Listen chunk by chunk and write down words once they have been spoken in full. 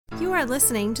You are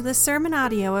listening to the sermon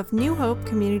audio of New Hope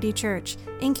Community Church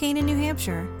in Canaan, New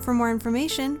Hampshire. For more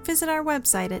information, visit our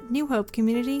website at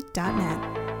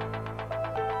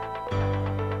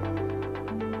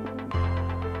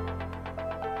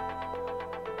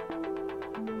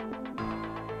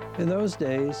In those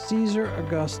days, Caesar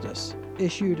Augustus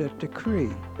issued a decree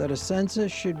that a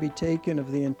census should be taken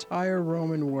of the entire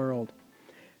Roman world.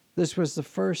 This was the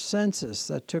first census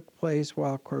that took place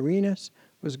while Quirinius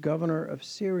was governor of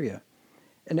Syria,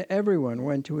 and everyone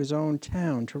went to his own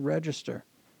town to register.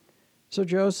 So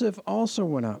Joseph also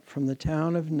went up from the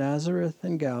town of Nazareth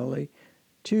in Galilee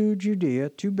to Judea,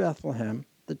 to Bethlehem,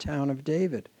 the town of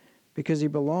David, because he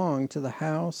belonged to the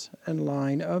house and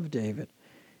line of David.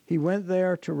 He went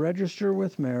there to register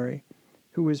with Mary,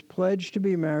 who was pledged to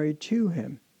be married to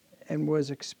him and was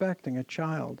expecting a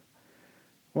child.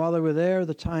 While they were there,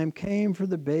 the time came for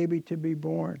the baby to be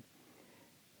born,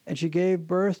 and she gave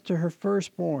birth to her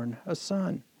firstborn, a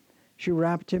son. She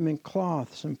wrapped him in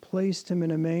cloths and placed him in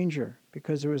a manger,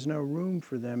 because there was no room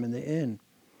for them in the inn.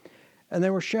 And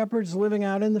there were shepherds living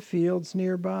out in the fields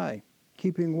nearby,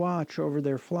 keeping watch over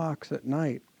their flocks at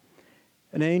night.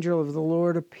 An angel of the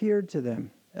Lord appeared to them,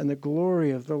 and the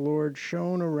glory of the Lord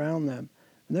shone around them,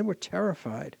 and they were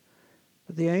terrified.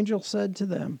 But the angel said to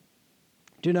them,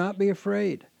 "Do not be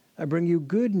afraid. I bring you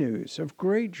good news of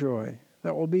great joy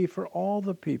that will be for all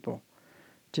the people.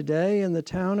 Today in the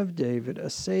town of David a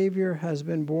Savior has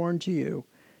been born to you.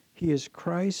 He is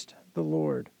Christ the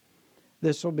Lord.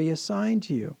 This will be a sign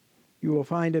to you. You will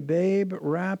find a babe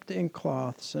wrapped in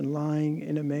cloths and lying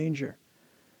in a manger."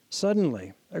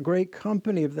 Suddenly, a great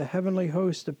company of the heavenly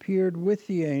host appeared with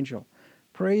the angel,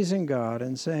 praising God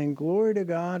and saying, "Glory to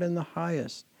God in the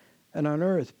highest, and on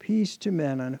earth peace to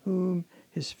men on whom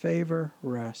his favor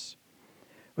rests."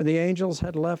 When the angels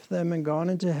had left them and gone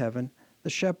into heaven, the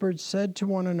shepherds said to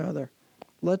one another,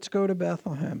 "Let's go to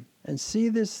Bethlehem and see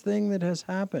this thing that has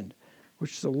happened,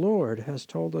 which the Lord has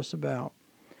told us about."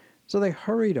 So they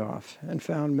hurried off and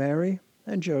found Mary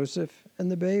and Joseph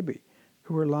and the baby,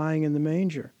 who were lying in the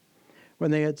manger. When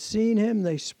they had seen him,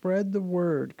 they spread the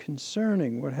word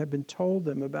concerning what had been told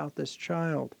them about this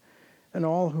child, and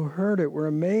all who heard it were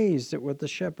amazed at what the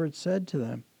shepherds said to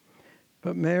them.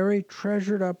 But Mary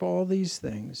treasured up all these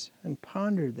things and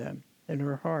pondered them in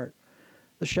her heart.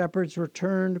 The shepherds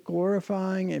returned,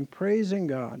 glorifying and praising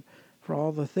God for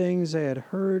all the things they had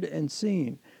heard and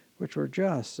seen, which were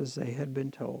just as they had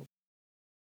been told.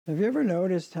 Have you ever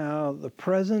noticed how the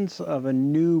presence of a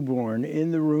newborn in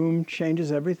the room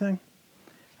changes everything?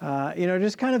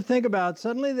 Just kind of think about,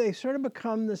 suddenly they sort of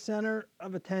become the center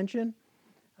of attention.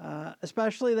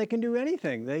 Especially they can do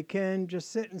anything. They can just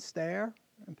sit and stare,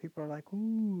 and people are like,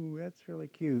 "Ooh, that's really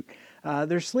cute."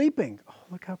 They're sleeping. Oh,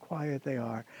 look how quiet they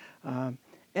are.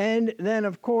 And then,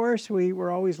 of course,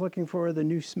 we're always looking for the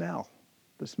new smell,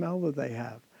 the smell that they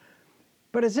have.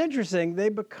 But it's interesting, they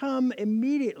become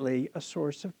immediately a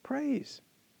source of praise.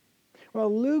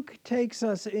 Well, Luke takes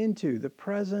us into the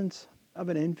presence of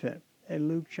an infant in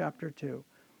Luke chapter 2.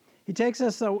 He takes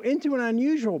us, though, into an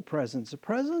unusual presence, the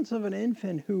presence of an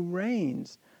infant who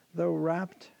reigns, though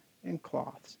wrapped in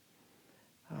cloths.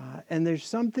 And there's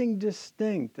something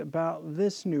distinct about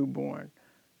this newborn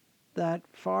that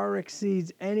far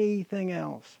exceeds anything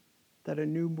else that a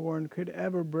newborn could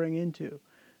ever bring into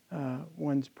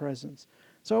one's presence.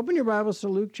 So open your Bibles to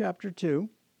Luke chapter 2.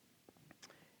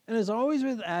 And as always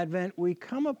with Advent, we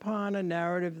come upon a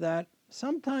narrative that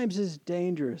sometimes is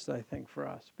dangerous, I think, for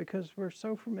us, because we're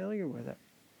so familiar with it.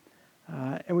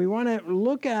 And we want to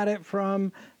look at it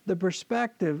from the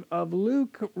perspective of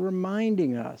Luke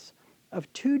reminding us of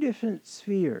two different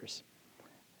spheres.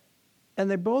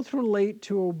 And they both relate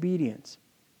to obedience.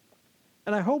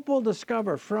 And I hope we'll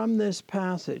discover from this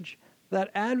passage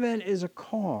that Advent is a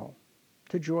call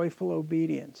to joyful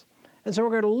obedience. And so we're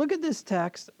going to look at this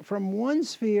text from one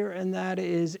sphere, and that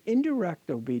is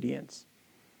indirect obedience.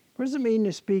 What does it mean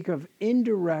to speak of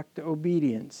indirect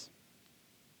obedience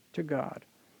to God?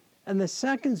 And the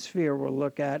second sphere we'll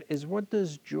look at is, what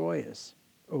does joyous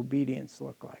obedience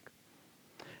look like?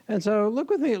 And so look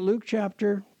with me at Luke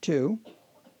chapter 2.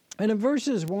 And in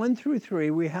verses 1 through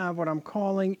 3, we have what I'm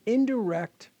calling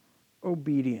indirect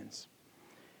obedience.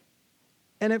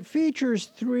 And it features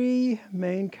three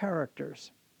main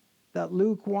characters that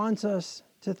Luke wants us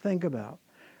to think about.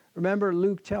 Remember,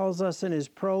 Luke tells us in his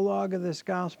prologue of this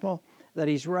gospel that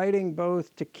he's writing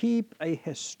both to keep a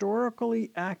historically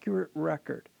accurate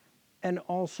record and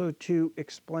also to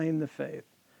explain the faith.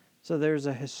 So there's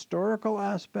a historical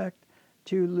aspect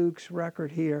to Luke's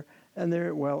record here, and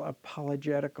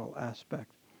apologetical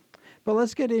aspect. But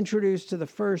let's get introduced to the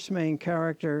first main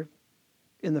character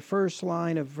in the first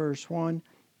line of verse 1,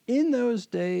 in those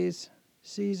days,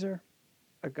 Caesar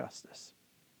Augustus.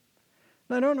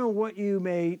 Now, I don't know what you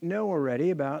may know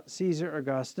already about Caesar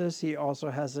Augustus. He also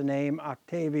has the name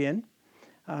Octavian.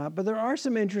 But there are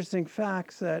some interesting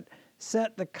facts that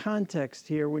set the context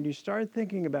here when you start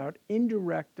thinking about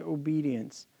indirect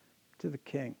obedience to the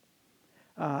king.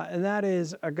 And that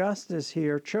is, Augustus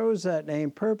here chose that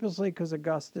name purposely because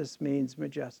Augustus means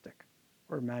majestic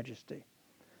or majesty.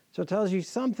 So it tells you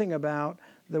something about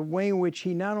the way in which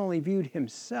he not only viewed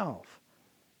himself,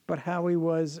 but how he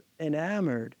was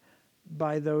enamored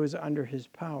by those under his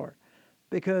power.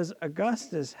 Because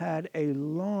Augustus had a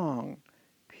long,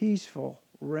 peaceful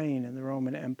reign in the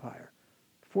Roman Empire.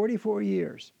 44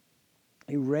 years.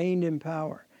 He reigned in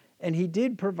power. And he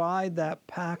did provide that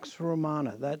pax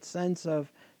romana, that sense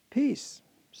of peace,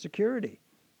 security,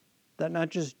 that not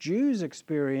just Jews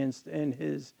experienced in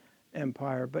his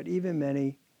empire, but even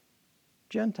many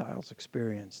Gentiles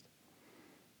experienced.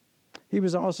 He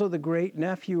was also the great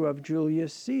nephew of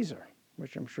Julius Caesar,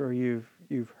 which I'm sure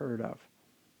you've heard of.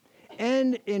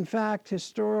 And in fact,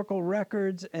 historical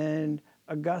records and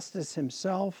Augustus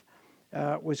himself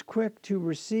was quick to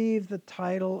receive the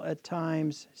title at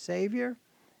times Savior,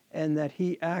 and that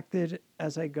he acted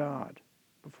as a god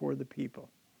before the people.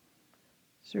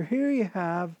 So here you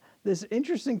have this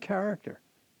interesting character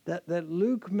that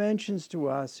Luke mentions to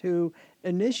us who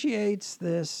initiates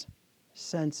this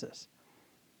census.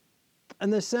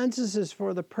 And the census is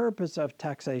for the purpose of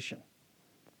taxation.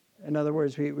 In other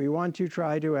words, we want to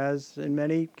try to, as in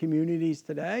many communities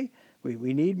today,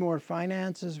 we need more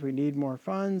finances, we need more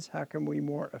funds. How can we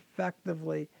more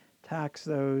effectively tax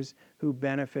those who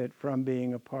benefit from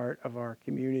being a part of our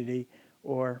community,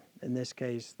 or in this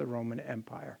case, the Roman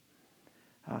Empire?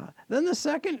 Then the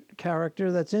second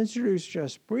character that's introduced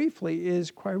just briefly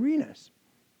is Quirinius,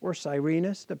 or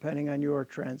Cyrenus, depending on your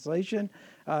translation.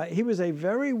 He was a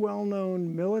very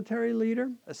well-known military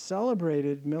leader, a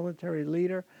celebrated military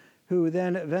leader, who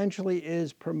then eventually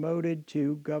is promoted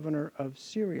to governor of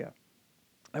Syria.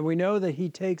 And we know that he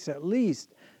takes at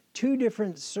least 2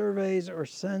 different surveys or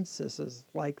censuses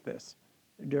like this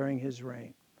during his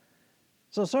reign.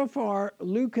 So far,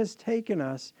 Luke has taken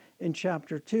us in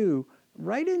chapter 2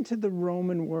 right into the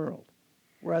Roman world.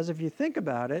 Whereas if you think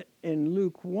about it, in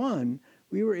Luke 1,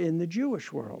 we were in the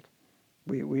Jewish world.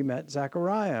 We met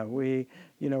Zechariah. We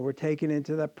were taken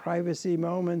into the privacy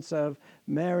moments of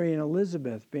Mary and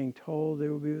Elizabeth being told they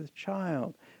would be with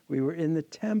child. We were in the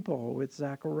temple with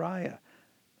Zechariah.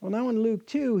 Well, now in Luke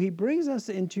 2, he brings us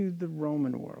into the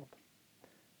Roman world.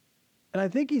 And I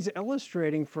think he's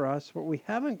illustrating for us what we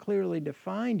haven't clearly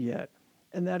defined yet,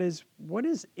 and that is, what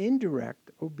does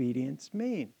indirect obedience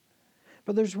mean?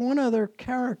 But there's one other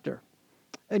character.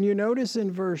 And you notice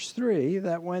in verse 3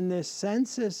 that when this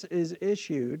census is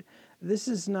issued, this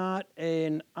is not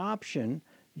an option.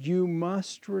 You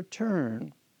must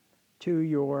return to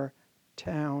your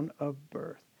town of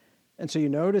birth. And so you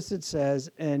notice it says,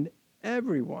 and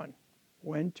everyone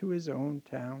went to his own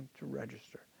town to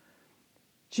register.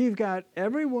 So you've got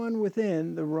everyone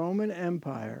within the Roman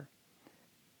Empire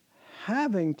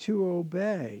having to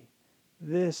obey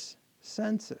this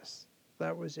census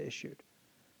that was issued.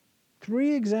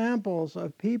 3 examples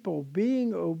of people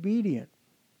being obedient.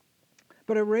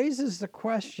 But it raises the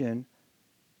question,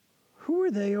 who are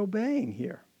they obeying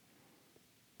here?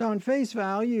 Now, on face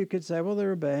value, you could say, well,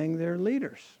 they're obeying their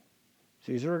leaders.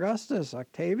 Caesar Augustus,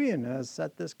 Octavian has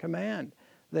set this command.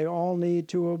 They all need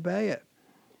to obey it.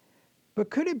 But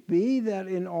could it be that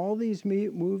in all these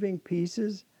moving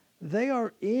pieces, they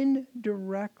are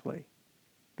indirectly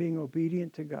being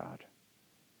obedient to God?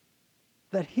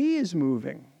 That he is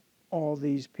moving all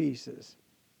these pieces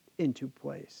into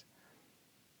place.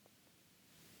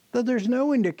 That there's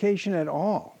no indication at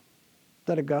all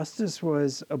that Augustus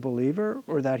was a believer,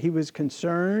 or that he was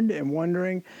concerned and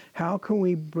wondering, how can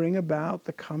we bring about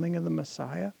the coming of the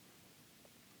Messiah?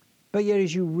 But yet,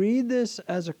 as you read this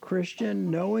as a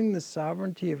Christian, knowing the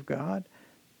sovereignty of God,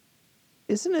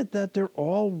 isn't it that they're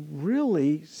all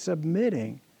really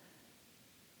submitting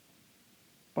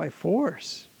by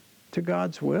force to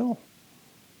God's will,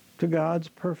 to God's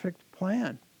perfect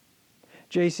plan?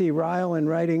 J.C. Ryle, in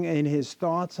writing in his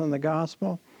thoughts on the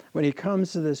gospel, when he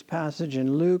comes to this passage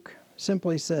in Luke,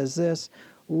 simply says this: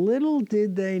 little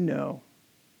did they know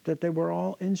that they were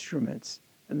all instruments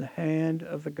in the hand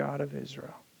of the God of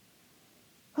Israel.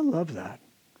 I love that.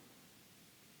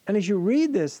 And as you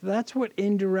read this, that's what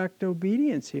indirect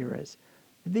obedience here is.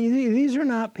 These are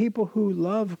not people who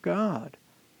love God,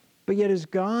 but yet is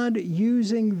God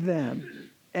using them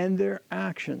and their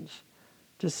actions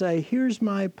to say, here's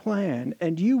my plan,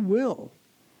 and you will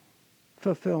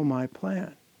fulfill my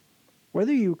plan,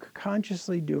 whether you're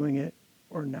consciously doing it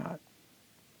or not.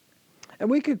 And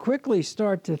we could quickly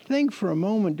start to think for a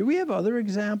moment, do we have other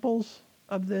examples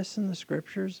of this in the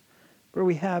scriptures where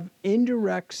we have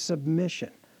indirect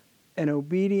submission and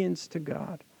obedience to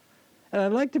God? And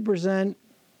I'd like to present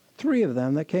three of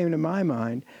them that came to my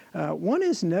mind. One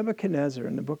is Nebuchadnezzar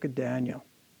in the book of Daniel.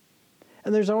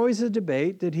 And there's always a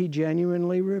debate, did he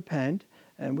genuinely repent?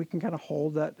 And we can kind of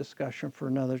hold that discussion for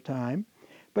another time.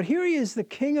 But here he is, the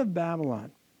king of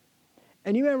Babylon.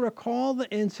 And you may recall the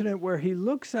incident where he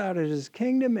looks out at his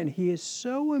kingdom and he is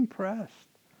so impressed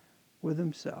with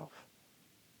himself.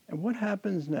 And what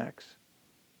happens next?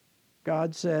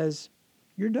 God says,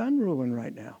 you're done ruling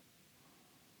right now.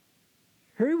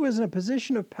 Here he was in a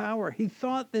position of power. He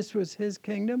thought this was his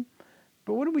kingdom.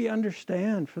 But what do we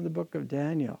understand from the book of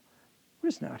Daniel? It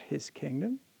was not his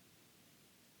kingdom.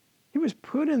 He was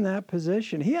put in that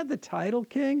position. He had the title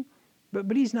king, but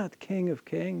he's not the king of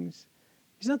kings.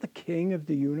 He's not the king of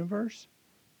the universe.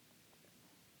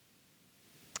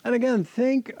 And again,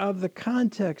 think of the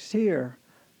context here.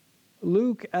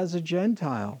 Luke as a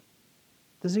Gentile.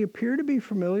 Does he appear to be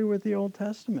familiar with the Old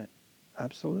Testament?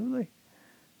 Absolutely.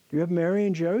 You have Mary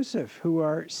and Joseph who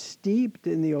are steeped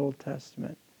in the Old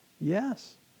Testament.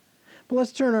 Yes. But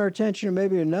let's turn our attention to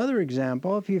maybe another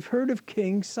example. If you've heard of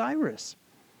King Cyrus,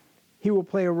 he will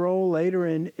play a role later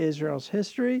in Israel's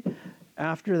history.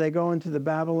 After they go into the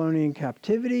Babylonian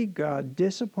captivity, God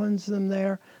disciplines them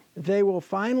there. They will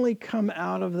finally come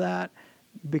out of that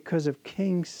because of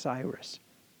King Cyrus,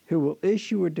 who will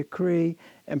issue a decree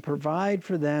and provide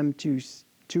for them to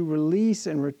release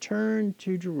and return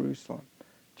to Jerusalem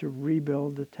to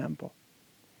rebuild the temple.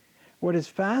 What is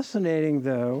fascinating,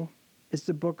 though, is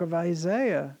the book of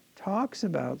Isaiah talks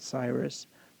about Cyrus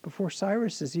before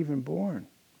Cyrus is even born.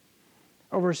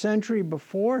 Over a century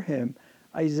before him,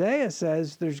 Isaiah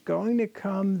says there's going to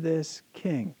come this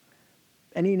king.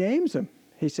 And he names him.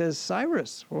 He says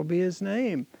Cyrus will be his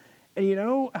name. And you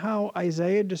know how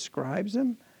Isaiah describes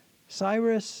him?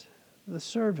 Cyrus the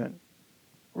servant,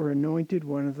 or anointed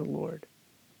one of the Lord.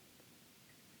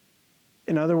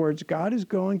 In other words, God is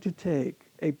going to take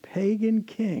a pagan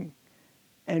king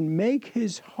and make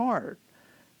his heart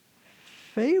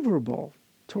favorable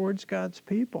towards God's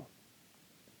people.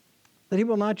 That he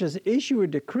will not just issue a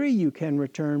decree you can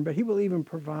return, but he will even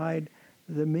provide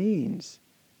the means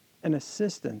and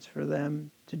assistance for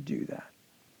them to do that.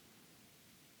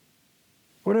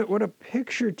 What a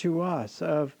picture to us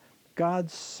of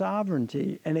God's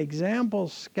sovereignty and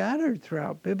examples scattered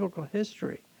throughout biblical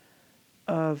history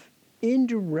of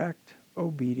indirect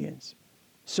obedience.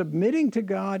 Submitting to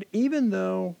God even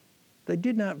though they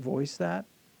did not voice that.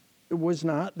 It was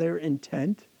not their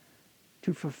intent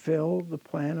to fulfill the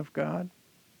plan of God.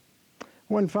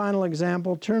 One final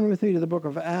example, turn with me to the book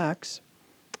of Acts.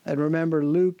 And remember,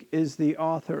 Luke is the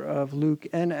author of Luke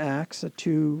and Acts, a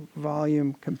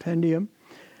 2-volume compendium.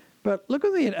 But look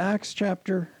with me at Acts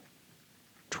chapter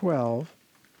 12.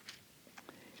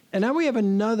 And now we have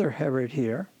another Herod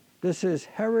here. This is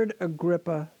Herod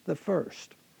Agrippa I.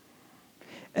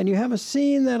 And you have a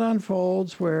scene that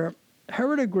unfolds where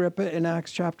Herod Agrippa in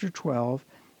Acts chapter 12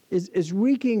 is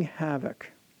wreaking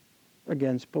havoc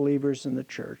against believers in the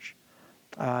church.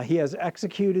 He has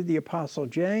executed the Apostle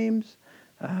James.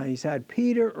 He's had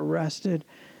Peter arrested.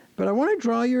 But I want to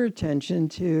draw your attention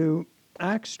to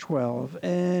Acts 12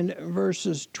 and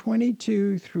verses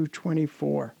 22 through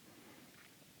 24.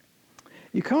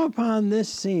 You come upon this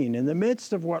scene in the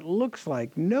midst of what looks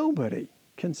like nobody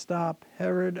can stop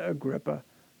Herod Agrippa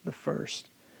I.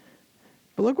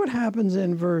 But look what happens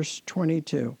in verse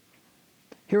 22.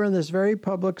 Here in this very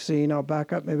public scene, I'll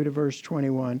back up maybe to verse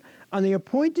 21. On the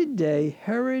appointed day,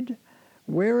 Herod,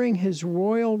 wearing his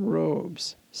royal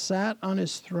robes, sat on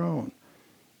his throne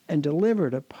and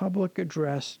delivered a public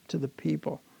address to the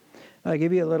people. I'll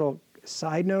give you a little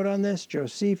side note on this.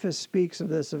 Josephus speaks of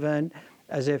this event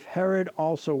as if Herod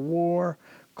also wore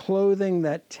clothing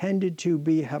that tended to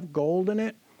have gold in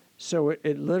it, so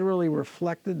it literally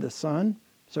reflected the sun.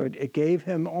 So it gave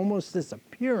him almost this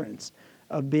appearance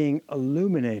of being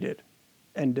illuminated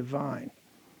and divine.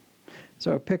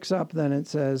 So it picks up then, it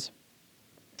says,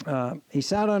 he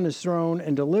sat on his throne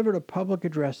and delivered a public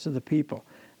address to the people.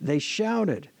 They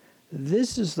shouted,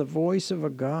 "This is the voice of a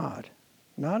God,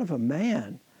 not of a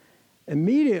man."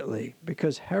 Immediately,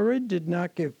 because Herod did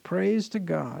not give praise to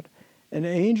God, an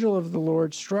angel of the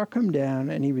Lord struck him down,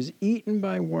 and he was eaten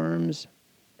by worms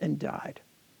and died.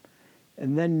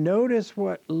 And then notice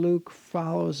what Luke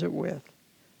follows it with.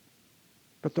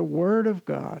 But the word of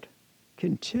God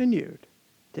continued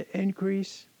to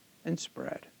increase and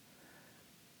spread.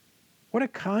 What a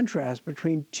contrast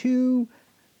between two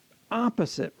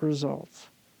opposite results.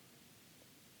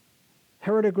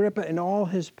 Herod Agrippa, in all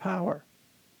his power,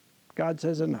 God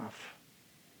says enough.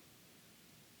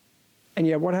 And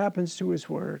yet what happens to his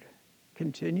word?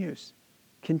 Continues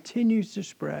to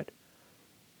spread.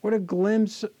 What a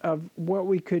glimpse of what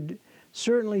we could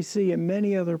certainly see in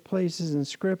many other places in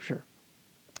Scripture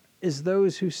is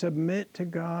those who submit to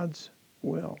God's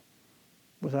will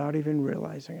without even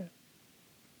realizing it.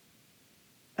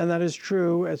 And that is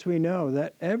true, as we know,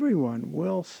 that everyone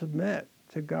will submit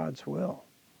to God's will,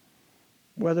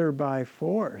 whether by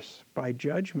force, by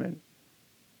judgment,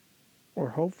 or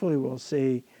hopefully we'll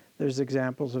see there's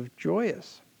examples of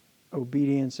joyous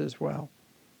obedience as well.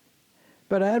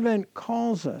 But Advent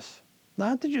calls us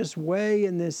not to just weigh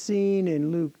in this scene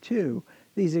in Luke 2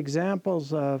 these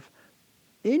examples of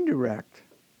indirect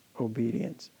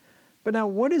obedience. But now,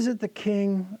 what is it the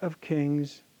King of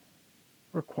Kings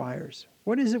requires?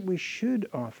 What is it we should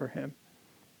offer him?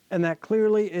 And that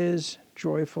clearly is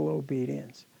joyful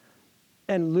obedience.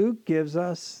 And Luke gives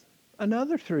us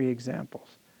another 3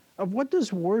 examples of what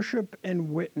does worship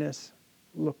and witness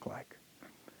look like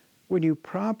when you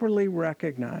properly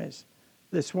recognize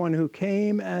this one who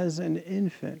came as an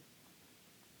infant,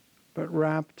 but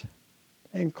wrapped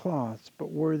in cloths,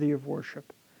 but worthy of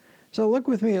worship. So look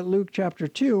with me at Luke chapter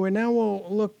 2, and now we'll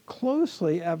look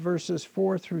closely at verses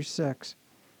 4 through 6.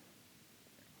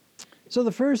 So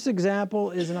the first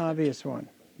example is an obvious one,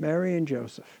 Mary and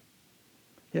Joseph.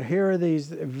 Here are these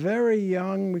very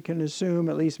young, we can assume,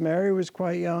 at least Mary was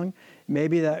quite young.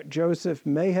 Maybe that Joseph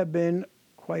may have been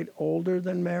quite older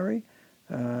than Mary.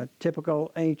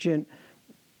 Typical ancient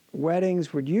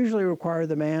weddings would usually require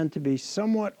the man to be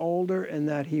somewhat older in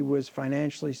that he was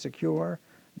financially secure,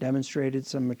 demonstrated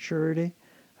some maturity.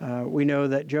 We know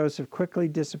that Joseph quickly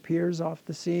disappears off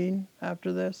the scene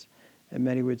after this, and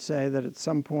many would say that at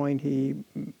some point he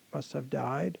must have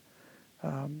died.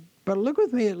 But look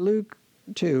with me at Luke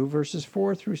 2, verses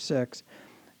 4 through 6,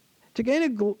 to gain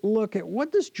a look at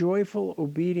what does joyful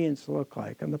obedience look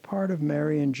like on the part of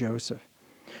Mary and Joseph.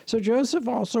 So Joseph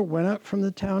also went up from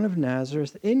the town of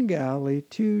Nazareth in Galilee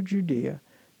to Judea,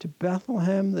 to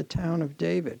Bethlehem, the town of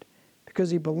David, because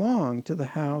he belonged to the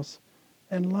house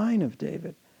and line of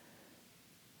David.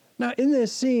 Now, in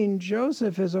this scene,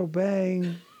 Joseph is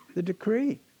obeying the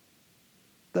decree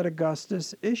that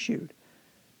Augustus issued.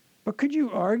 But could you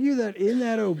argue that in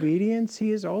that obedience,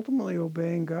 he is ultimately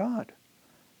obeying God?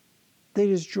 That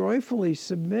he is joyfully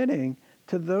submitting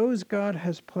to those God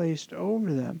has placed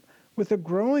over them, with a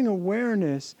growing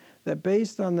awareness that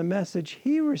based on the message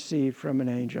he received from an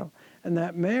angel and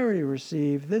that Mary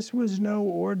received, this was no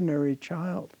ordinary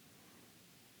child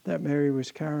that Mary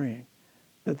was carrying,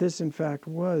 that this in fact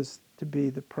was to be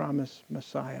the promised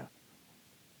Messiah.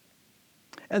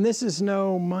 And this is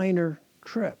no minor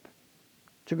trip.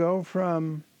 To go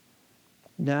from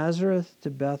Nazareth to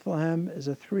Bethlehem is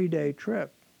a 3-day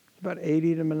trip. It's about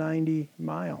 80 to 90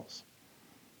 miles.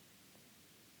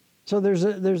 So there's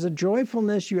a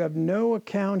joyfulness. You have no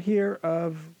account here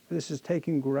of this is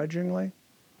taken grudgingly.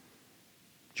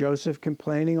 Joseph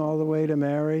complaining all the way to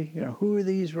Mary. Who are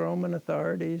these Roman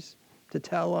authorities to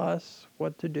tell us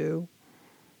what to do?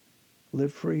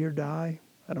 Live free or die.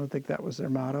 I don't think that was their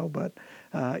motto, but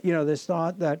this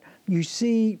thought that you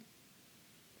see,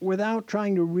 without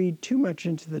trying to read too much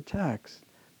into the text,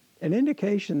 an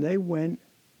indication they went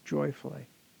joyfully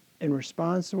in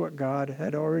response to what God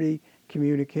had already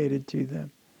communicated to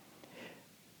them.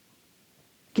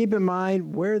 Keep in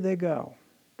mind where they go.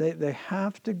 They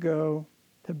have to go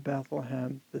to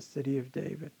Bethlehem, the city of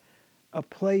David, a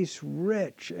place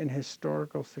rich in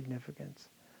historical significance.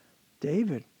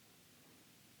 David,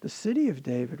 the city of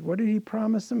David, what did he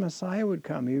promise the Messiah would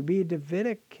come? He would be a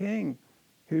Davidic king.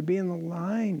 He would be in the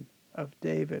line of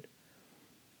David.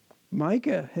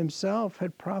 Micah himself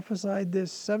had prophesied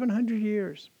this 700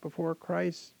 years before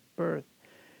Christ's birth.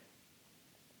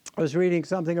 I was reading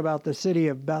something about the city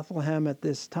of Bethlehem at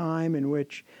this time in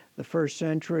which the first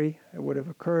century would have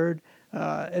occurred.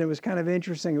 And it was kind of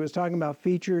interesting. It was talking about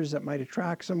features that might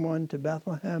attract someone to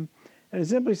Bethlehem. And it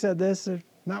simply said this, there's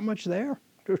not much there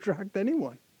to attract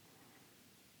anyone.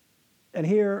 And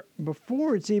here,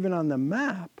 before it's even on the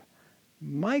map,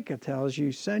 Micah tells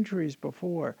you centuries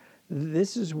before,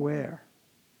 this is where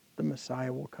the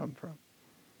Messiah will come from.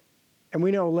 And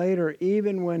we know later,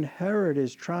 even when Herod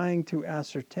is trying to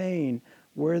ascertain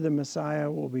where the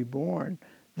Messiah will be born,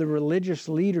 the religious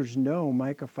leaders know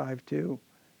Micah 5:2.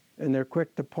 And they're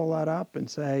quick to pull that up and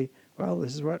say, well,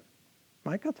 this is what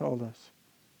Micah told us.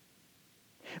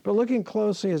 But looking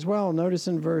closely as well, notice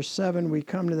in verse 7, we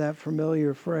come to that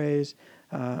familiar phrase,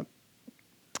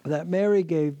 that Mary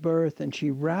gave birth, and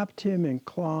she wrapped him in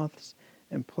cloths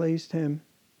and placed him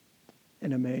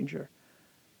in a manger.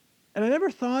 And I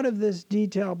never thought of this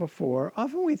detail before.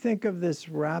 Often we think of this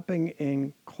wrapping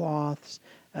in cloths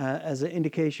as an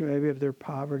indication maybe of their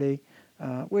poverty,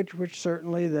 which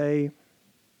certainly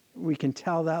we can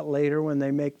tell that later when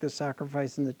they make the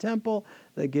sacrifice in the temple.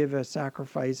 They give a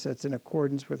sacrifice that's in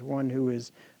accordance with one who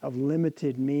is of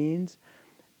limited means.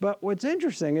 But what's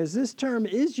interesting is this term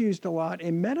is used a lot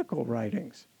in medical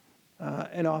writings.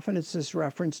 And often it's this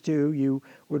reference to you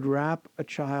would wrap a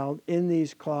child in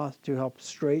these cloths to help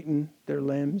straighten their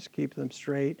limbs, keep them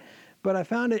straight. But I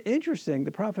found it interesting,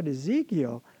 the prophet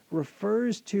Ezekiel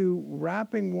refers to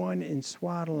wrapping one in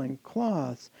swaddling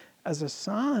cloths as a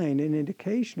sign, an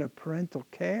indication of parental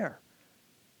care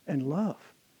and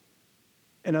love.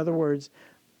 In other words,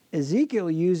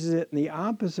 Ezekiel uses it in the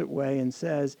opposite way and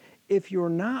says, if you're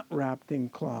not wrapped in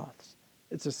cloths,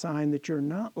 it's a sign that you're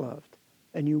not loved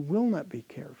and you will not be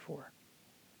cared for.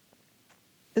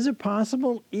 Is it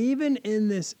possible, even in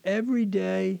this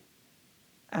everyday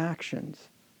actions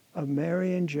of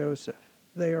Mary and Joseph,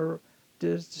 they are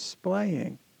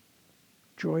displaying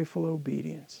joyful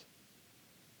obedience?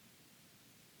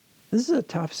 This is a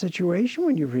tough situation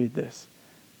when you read this.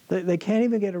 They can't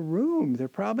even get a room. They're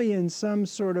probably in some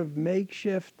sort of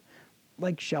makeshift,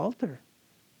 shelter.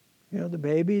 The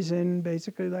baby's in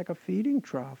basically like a feeding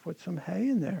trough with some hay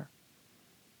in there.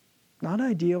 Not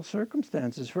ideal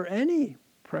circumstances for any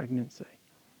pregnancy.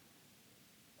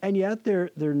 And yet they're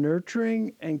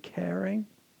nurturing and caring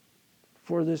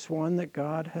for this one that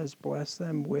God has blessed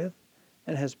them with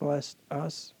and has blessed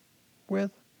us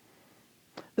with.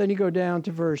 Then you go down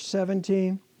to verse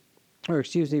 19,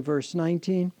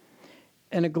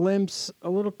 and a glimpse a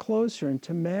little closer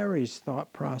into Mary's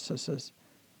thought processes.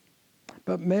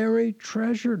 But Mary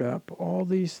treasured up all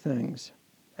these things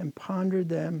and pondered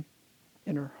them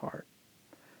in her heart.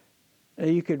 Now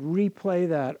you could replay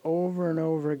that over and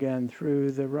over again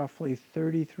through the roughly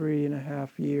 33 and a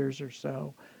half years or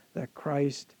so that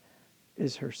Christ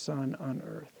is her son on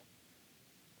earth.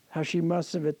 How she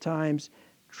must have at times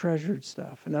treasured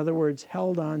stuff. In other words,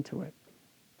 held on to it,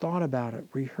 thought about it,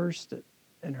 rehearsed it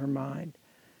in her mind.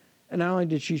 And not only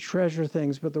did she treasure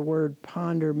things, but the word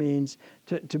ponder means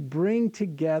to bring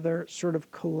together, sort of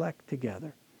collect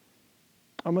together.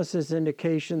 Almost this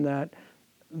indication that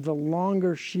the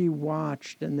longer she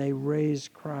watched and they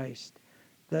raised Christ,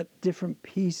 that different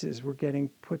pieces were getting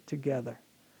put together.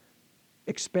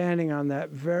 Expanding on that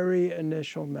very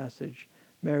initial message,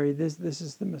 Mary, this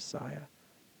is the Messiah.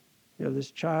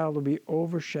 This child will be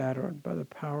overshadowed by the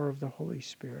power of the Holy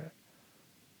Spirit.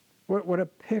 What a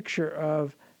picture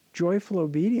of joyful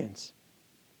obedience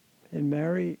in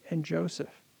Mary and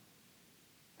Joseph.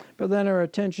 But then our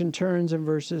attention turns in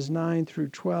verses 9 through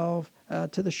 12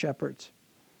 to the shepherds.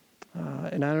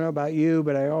 And I don't know about you,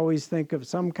 but I always think of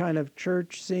some kind of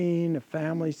church scene, a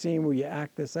family scene where you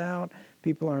act this out.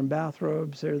 People are in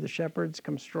bathrobes. They're the shepherds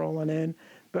come strolling in.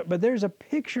 But there's a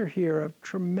picture here of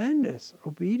tremendous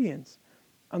obedience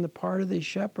on the part of these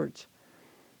shepherds.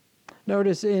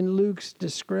 Notice in Luke's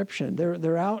description,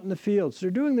 they're out in the fields. They're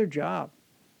doing their job.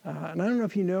 And I don't know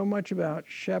if you know much about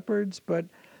shepherds, but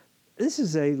this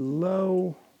is a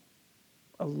low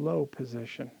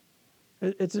position.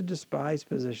 It's a despised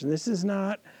position. This is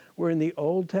not where in the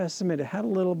Old Testament it had a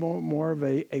little more of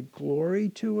a glory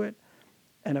to it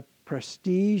and a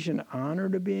prestige and honor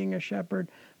to being a shepherd.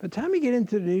 By the time you get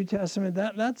into the New Testament,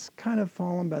 that's kind of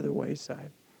fallen by the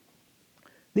wayside.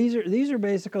 These are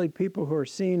basically people who are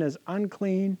seen as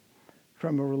unclean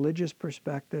from a religious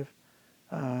perspective.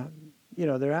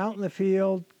 They're out in the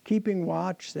field keeping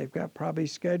watch. They've got probably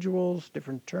schedules,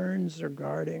 different turns they're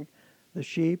guarding the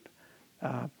sheep.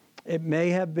 It may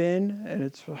have been, and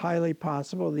it's highly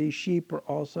possible, these sheep are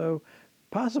also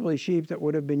possibly sheep that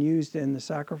would have been used in the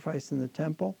sacrifice in the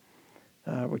temple,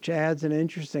 which adds an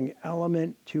interesting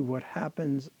element to what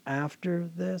happens after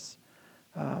this.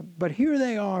 But here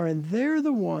they are, and they're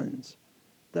the ones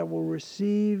that will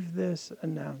receive this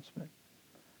announcement.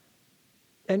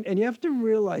 And you have to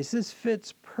realize this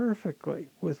fits perfectly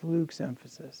with Luke's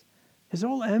emphasis. His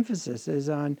whole emphasis is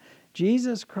on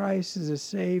Jesus Christ as a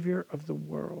Savior of the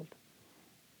world.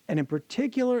 And in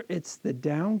particular, it's the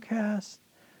downcast,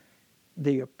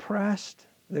 the oppressed,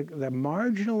 the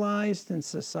marginalized in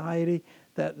society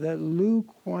that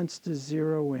Luke wants to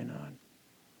zero in on.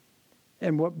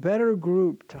 And what better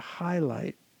group to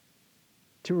highlight,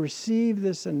 to receive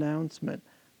this announcement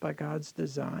by God's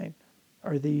design,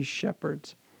 are these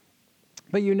shepherds.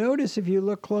 But you notice if you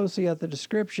look closely at the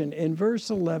description, in verse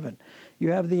 11,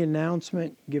 you have the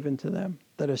announcement given to them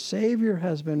that a Savior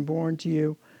has been born to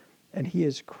you and he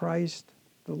is Christ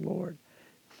the Lord.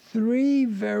 Three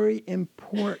very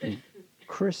important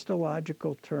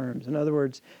Christological terms. In other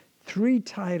words, three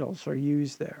titles are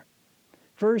used there.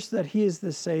 First, that he is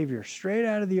the Savior, straight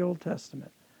out of the Old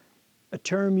Testament, a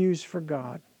term used for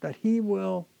God, that he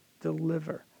will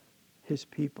deliver his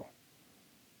people.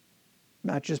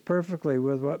 Matches perfectly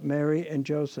with what Mary and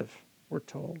Joseph were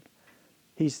told.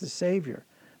 He's the Savior.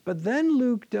 But then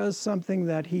Luke does something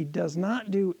that he does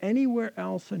not do anywhere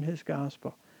else in his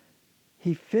gospel.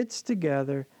 He fits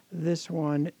together, this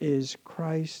one is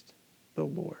Christ the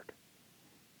Lord.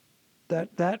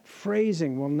 That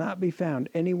phrasing will not be found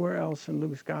anywhere else in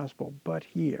Luke's gospel but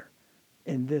here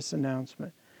in this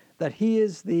announcement, that he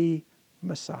is the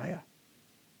Messiah.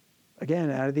 Again,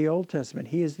 out of the Old Testament,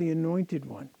 he is the anointed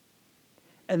one.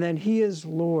 And then he is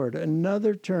Lord,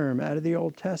 another term out of the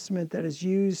Old Testament that is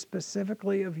used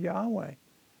specifically of Yahweh.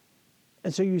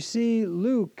 And so you see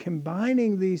Luke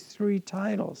combining these three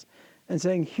titles and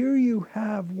saying, here you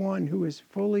have one who is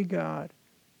fully God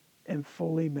and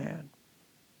fully man,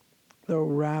 though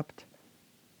wrapped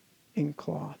in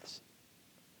cloths.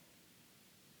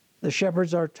 The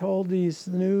shepherds are told these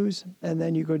news, and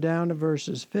then you go down to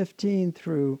verses 15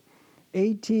 through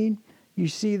 18, you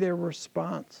see their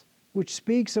response, which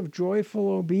speaks of joyful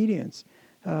obedience.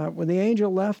 When the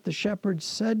angel left, the shepherds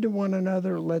said to one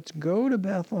another, let's go to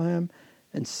Bethlehem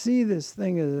and see this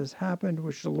thing that has happened,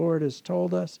 which the Lord has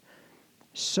told us.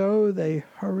 So they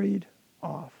hurried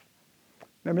off.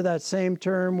 Remember that same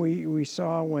term we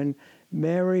saw when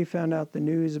Mary found out the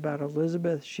news about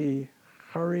Elizabeth? She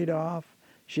hurried off.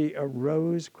 She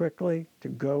arose quickly to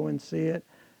go and see it.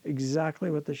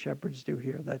 Exactly what the shepherds do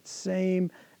here. That same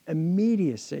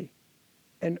immediacy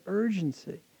and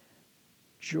urgency.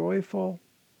 Joyful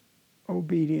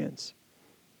obedience.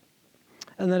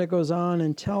 And then it goes on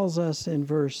and tells us in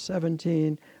verse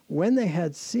 17, when they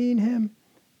had seen him,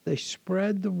 they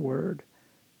spread the word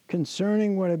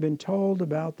concerning what had been told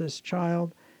about this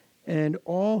child, and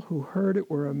all who heard it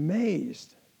were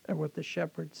amazed at what the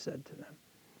shepherds said to them.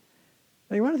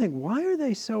 Now you want to think, why are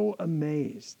they so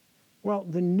amazed? Well,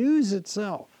 the news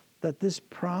itself that this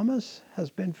promise has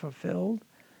been fulfilled,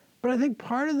 but I think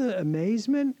part of the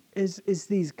amazement is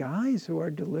these guys who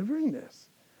are delivering this.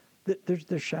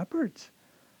 They're shepherds.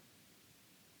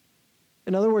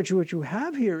 In other words, what you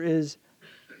have here is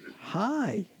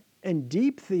high and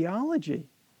deep theology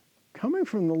coming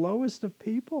from the lowest of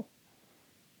people.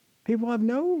 People have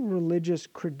no religious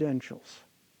credentials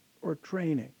or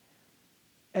training,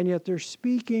 and yet they're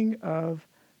speaking of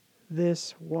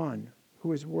this one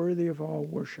who is worthy of all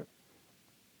worship.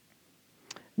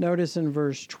 Notice in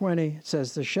verse 20, it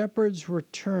says, the shepherds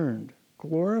returned,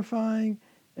 glorifying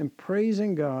and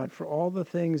praising God for all the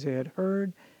things they had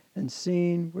heard and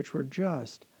seen, which were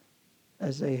just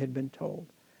as they had been told.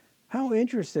 How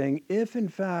interesting if, in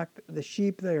fact, the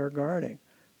sheep they are guarding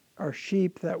are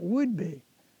sheep that would be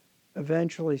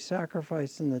eventually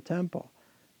sacrificed in the temple.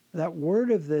 That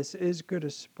word of this is going to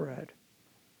spread.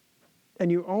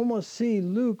 And you almost see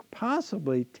Luke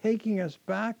possibly taking us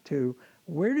back to,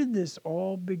 where did this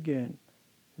all begin?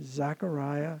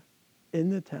 Zechariah in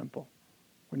the temple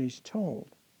when he's told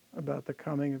about the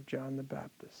coming of John the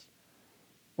Baptist.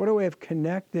 What a way of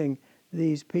connecting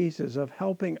these pieces, of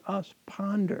helping us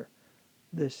ponder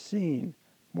this scene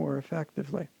more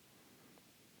effectively.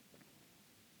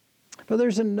 But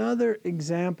there's another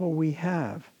example we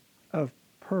have of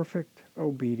perfect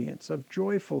obedience, of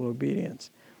joyful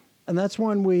obedience. And that's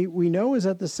one we know is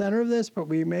at the center of this, but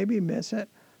we maybe miss it.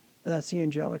 That's the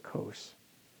angelic host.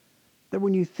 That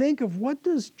when you think of what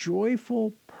does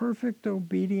joyful, perfect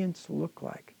obedience look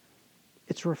like,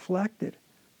 it's reflected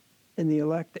in the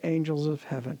elect angels of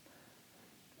heaven.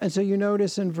 And so you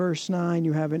notice in verse 9,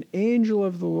 you have an angel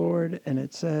of the Lord, and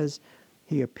it says,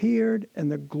 he appeared,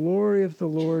 and the glory of the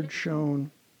Lord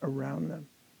shone around them.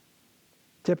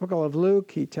 Typical of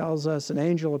Luke, he tells us an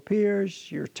angel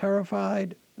appears, you're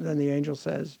terrified, then the angel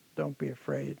says, don't be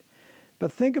afraid.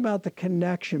 But think about the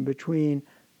connection between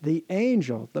the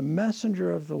angel, the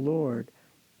messenger of the Lord,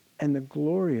 and the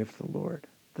glory of the Lord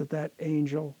that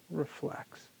angel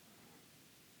reflects.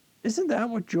 Isn't that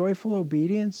what joyful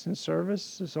obedience and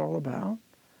service is all about?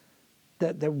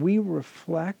 That we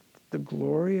reflect the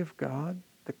glory of God,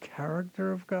 the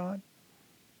character of God?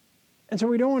 And so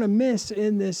we don't want to miss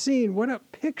in this scene, what a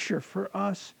picture for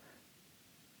us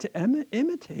to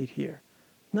imitate here.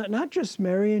 Not just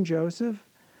Mary and Joseph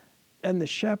and the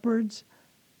shepherds,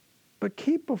 but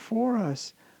keep before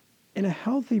us in a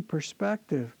healthy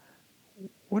perspective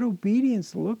what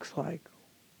obedience looks like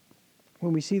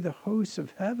when we see the hosts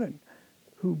of heaven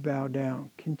who bow down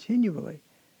continually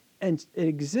And it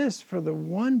exists for the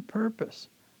one purpose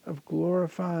of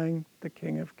glorifying the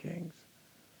King of Kings.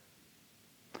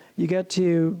 You get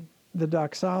to the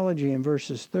doxology in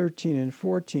verses 13 and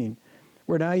 14,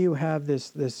 where now you have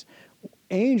this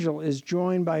angel is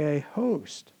joined by a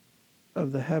host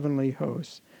of the heavenly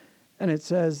hosts. And it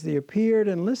says, they appeared,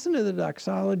 and listen to the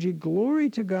doxology, glory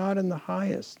to God in the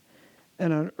highest,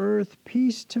 and on earth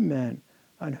peace to men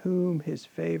on whom his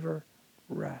favor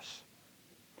rests.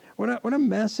 What a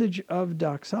message of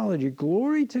doxology.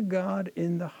 Glory to God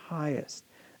in the highest.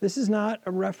 This is not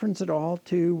a reference at all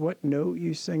to what note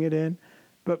you sing it in,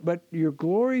 but your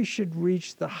glory should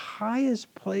reach the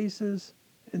highest places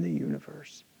in the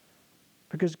universe,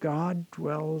 because God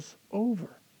dwells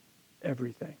over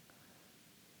everything.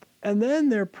 And then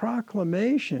their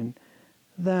proclamation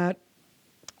that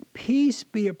peace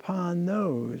be upon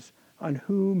those on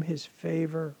whom his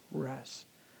favor rests.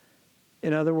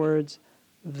 In other words,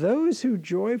 those who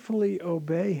joyfully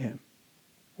obey him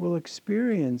will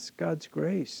experience God's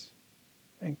grace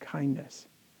and kindness.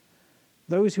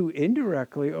 Those who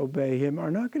indirectly obey him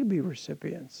are not going to be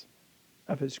recipients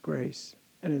of his grace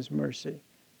and his mercy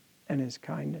and his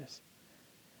kindness.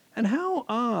 And how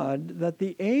odd that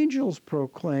the angels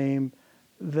proclaim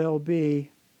there'll be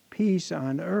peace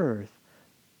on earth,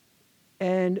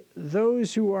 and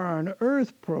those who are on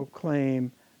earth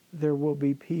proclaim there will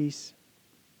be peace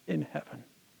in heaven.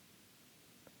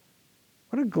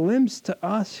 What a glimpse to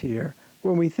us here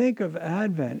when we think of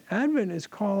Advent. Advent is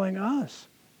calling us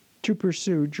to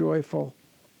pursue joyful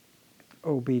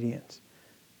obedience.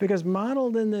 Because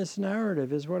modeled in this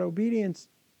narrative is what obedience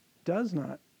does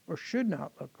not or should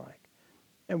not look like,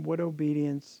 and what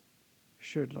obedience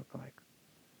should look like.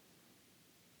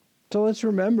 So let's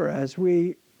remember, as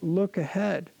we look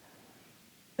ahead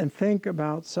and think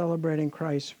about celebrating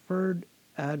Christ's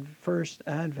first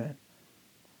Advent,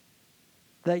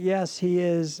 that yes, he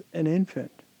is an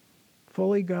infant,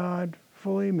 fully God,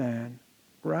 fully man,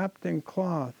 wrapped in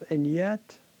cloth, and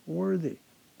yet worthy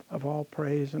of all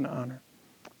praise and honor.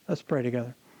 Let's pray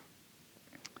together.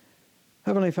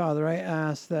 Heavenly Father, I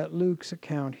ask that Luke's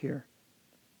account here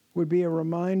would be a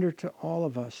reminder to all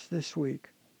of us this week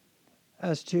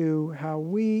as to how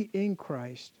we in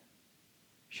Christ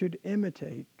should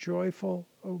imitate joyful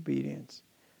obedience.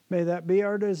 May that be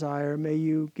our desire. May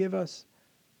you give us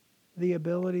the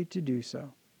ability to do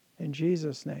so. In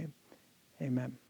Jesus' name, amen.